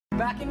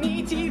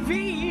BalconyTV.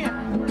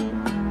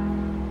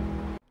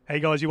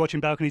 Hey guys, you're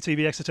watching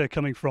BalconyTV Exeter,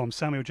 coming from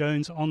Samuel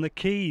Jones on the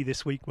key.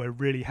 This week we're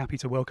really happy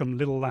to welcome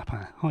little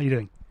Lapin. How are you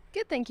doing?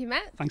 Good, thank you,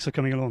 Matt. Thanks for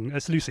coming along.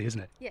 It's Lucy,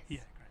 isn't it? Yes. Yeah,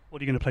 great. What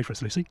are you going to play for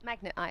us, Lucy?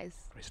 Magnet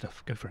Eyes. Great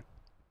stuff. Go for it.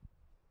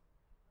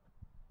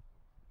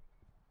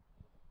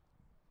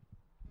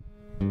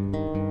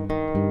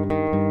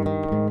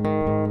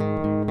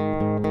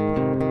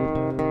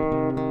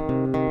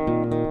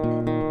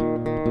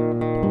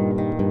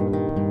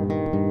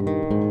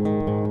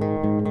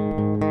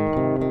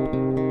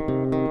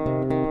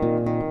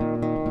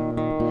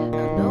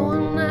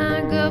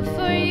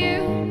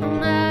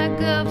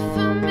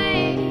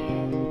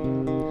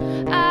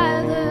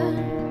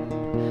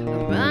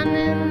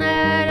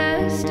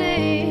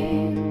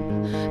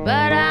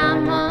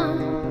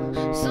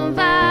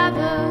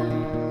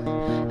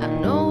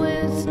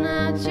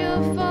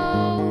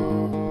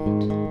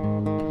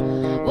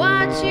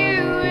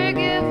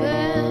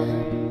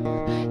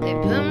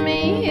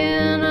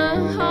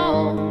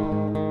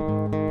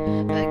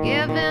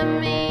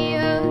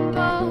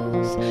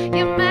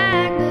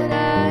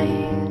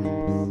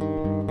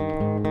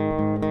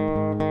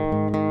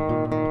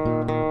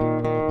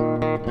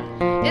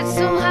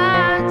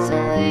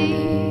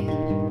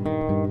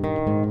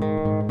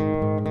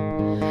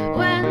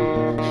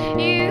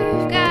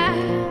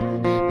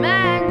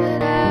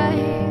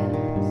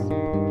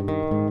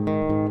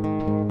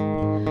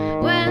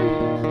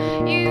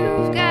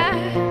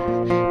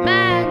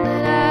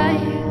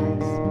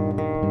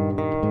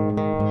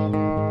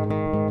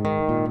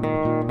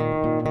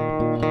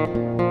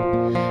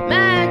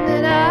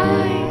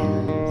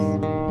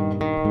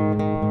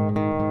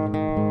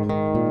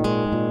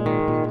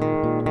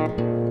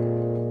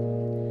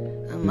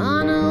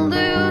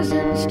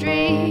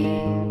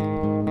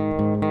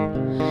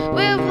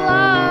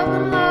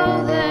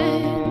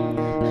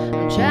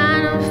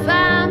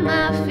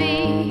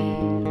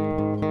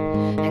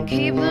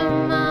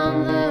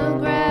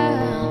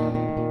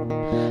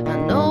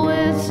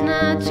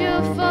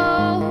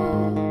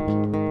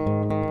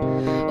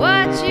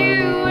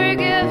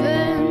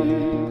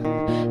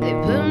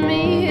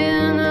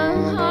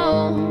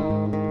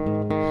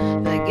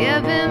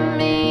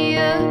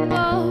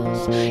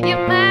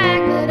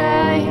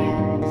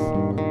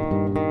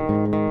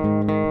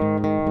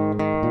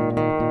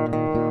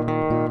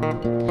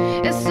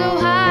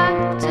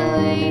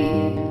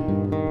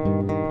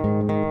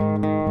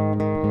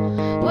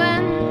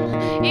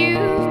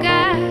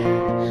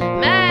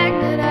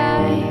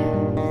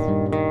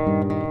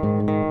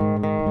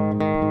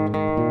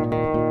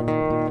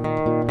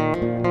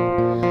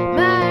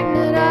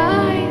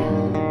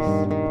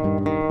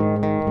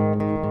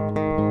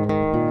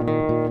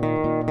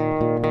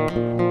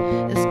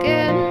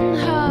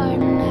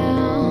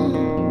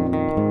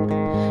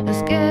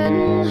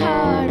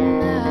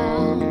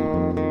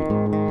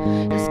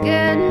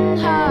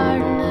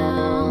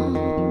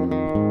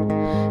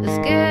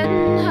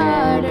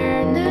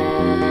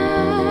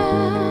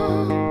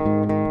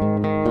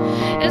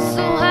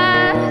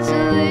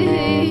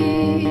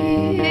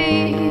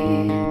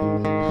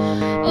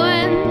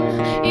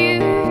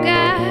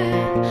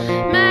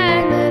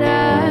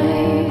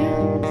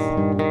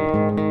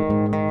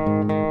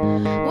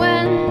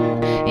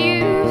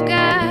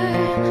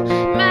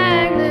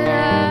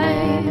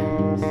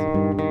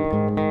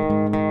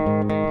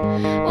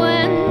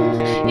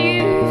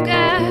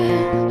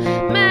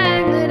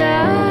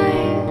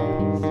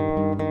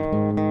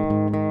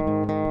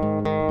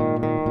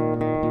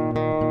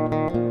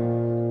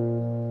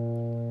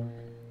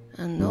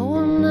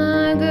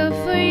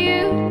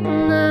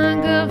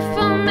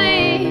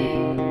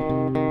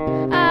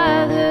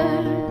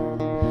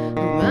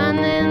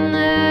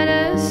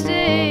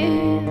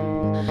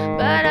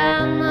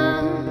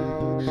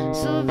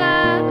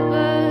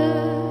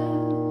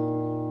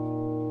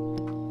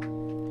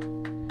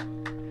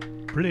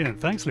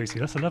 Brilliant, thanks Lucy,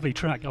 that's a lovely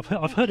track.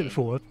 I've heard it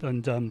before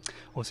and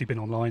obviously been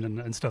online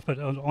and stuff, but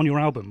on your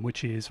album,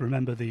 which is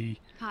Remember the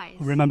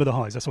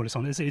Highs, that's what it's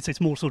on.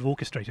 It's more sort of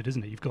orchestrated,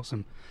 isn't it? You've got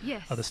some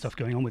other stuff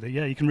going on with it.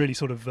 Yeah, you can really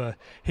sort of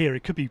hear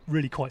it could be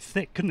really quite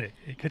thick, couldn't it?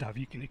 It could have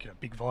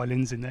big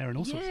violins in there and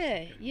all sorts of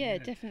stuff. Yeah,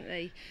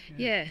 definitely.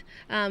 Yeah,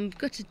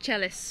 got a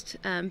cellist,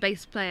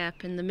 bass player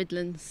up in the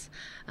Midlands,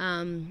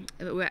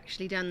 but we're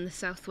actually down in the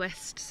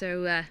southwest,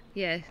 so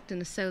yeah,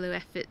 done a solo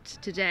effort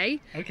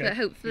today. Okay. But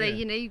hopefully,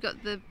 you know, you've got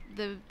the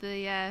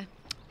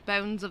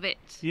bones of it.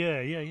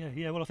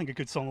 Yeah. Well, I think a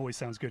good song always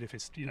sounds good if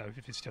it's, you know,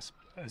 if it's just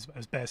as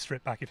bare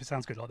stripped back. If it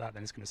sounds good like that,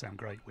 then it's going to sound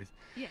great with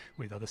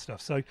other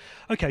stuff. So,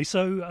 okay,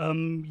 so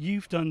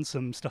you've done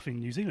some stuff in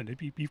New Zealand.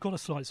 You've got a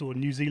slight sort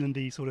of New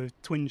Zealandy sort of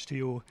twinge to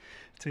your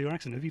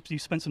accent. Have you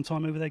spent some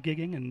time over there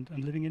gigging and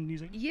living in New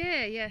Zealand?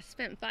 Yeah.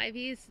 Spent 5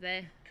 years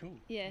there. Cool.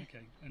 Yeah.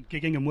 Okay. And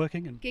gigging and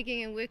working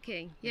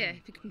Yeah,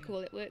 if you can call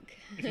it work.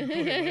 If you can call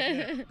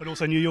it work, yeah. But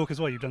also New York as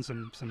well. You've done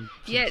some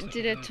yeah,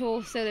 did a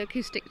tour, solo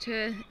acoustic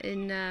tour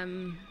in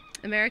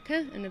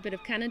America and a bit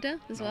of Canada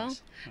as well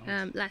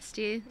last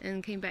year,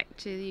 and came back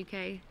to the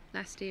UK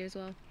last year as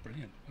well.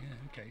 Brilliant. Yeah.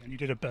 Okay. And you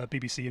did a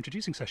BBC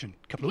introducing session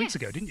a couple of weeks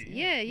ago, didn't you?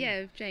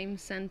 Yeah.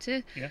 James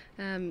Santa. Yeah.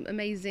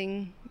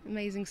 Amazing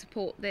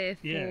support there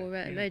for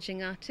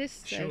emerging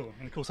artists. So. Sure.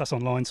 And of course that's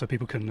online, so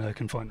people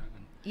can find that.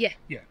 Yeah.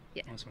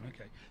 Nice one.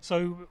 Okay.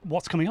 So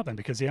what's coming up then?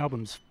 Because the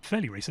album's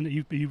fairly recent. Are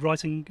you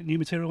writing new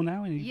material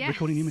now? Are you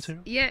recording new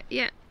material? Yeah.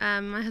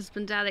 My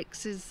husband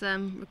Alex is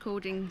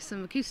recording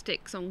some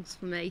acoustic songs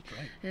for me.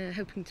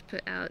 Hoping to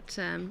put out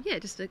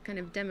just a kind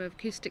of demo of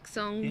acoustic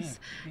songs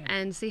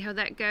and see how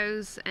that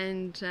goes,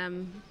 and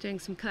doing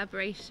some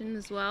collaboration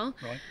as well.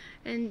 Right.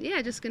 And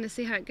just going to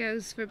see how it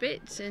goes for a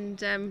bit,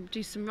 and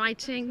do some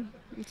writing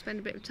and spend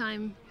a bit of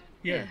time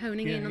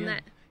honing in on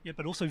that. Yeah,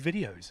 but also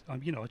videos. I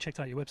checked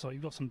out your website.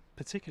 You've got some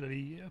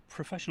particularly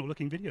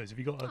professional-looking videos. Have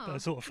you got a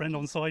sort of friend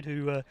on side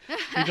who does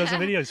the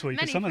videos for you?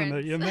 Because some of them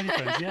are many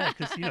friends. Yeah,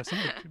 because some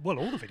of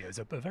all the videos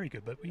are very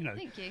good, but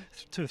Thank you.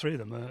 2 or 3 of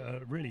them are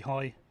really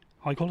high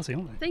quality,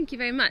 aren't they? Thank you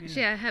very much.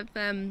 I have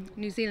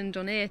New Zealand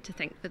on Air to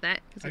thank for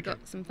that, because I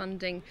got some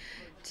funding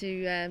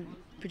to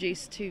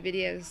produce 2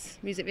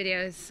 music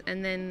videos,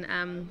 and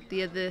then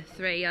the other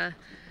 3 are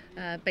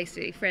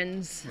basically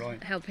friends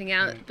helping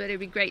out, but it'd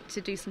be great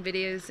to do some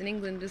videos in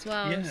England as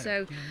well,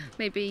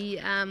 maybe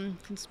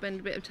can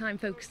spend a bit of time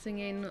focusing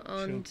in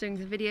on doing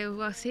the video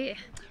whilst here.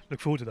 Look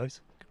forward to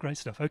those. Great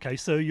stuff. Okay,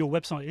 so your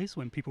website is,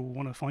 when people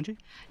want to find you?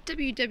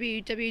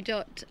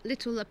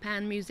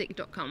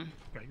 www.littlelapinmusic.com.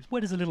 Great.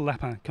 Where does the little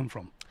lapin come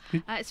from?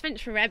 It's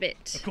French for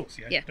rabbit. Of course,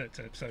 yeah. But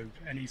so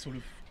any sort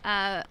of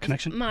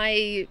connection?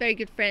 My very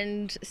good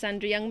friend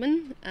Sandra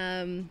Youngman,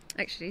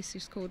 actually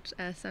she's called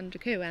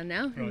Sandra Kerwan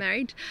now,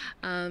 married.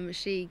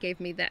 She gave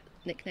me that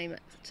nickname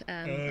at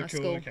our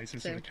school. Okay, so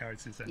sort of carried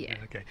since then. Yeah.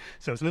 Okay,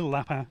 so it's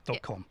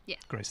littlelapin.com. Yeah.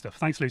 Great stuff.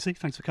 Thanks, Lucy.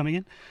 Thanks for coming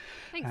in.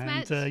 Thanks,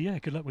 Matt.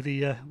 And good luck with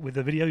the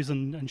videos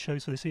and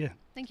shows for this year.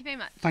 Thank you very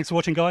much. Thanks for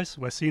watching, guys.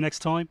 We'll see you next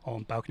time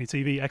on Balcony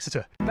TV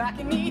Exeter.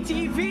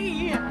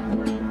 BalconyTV.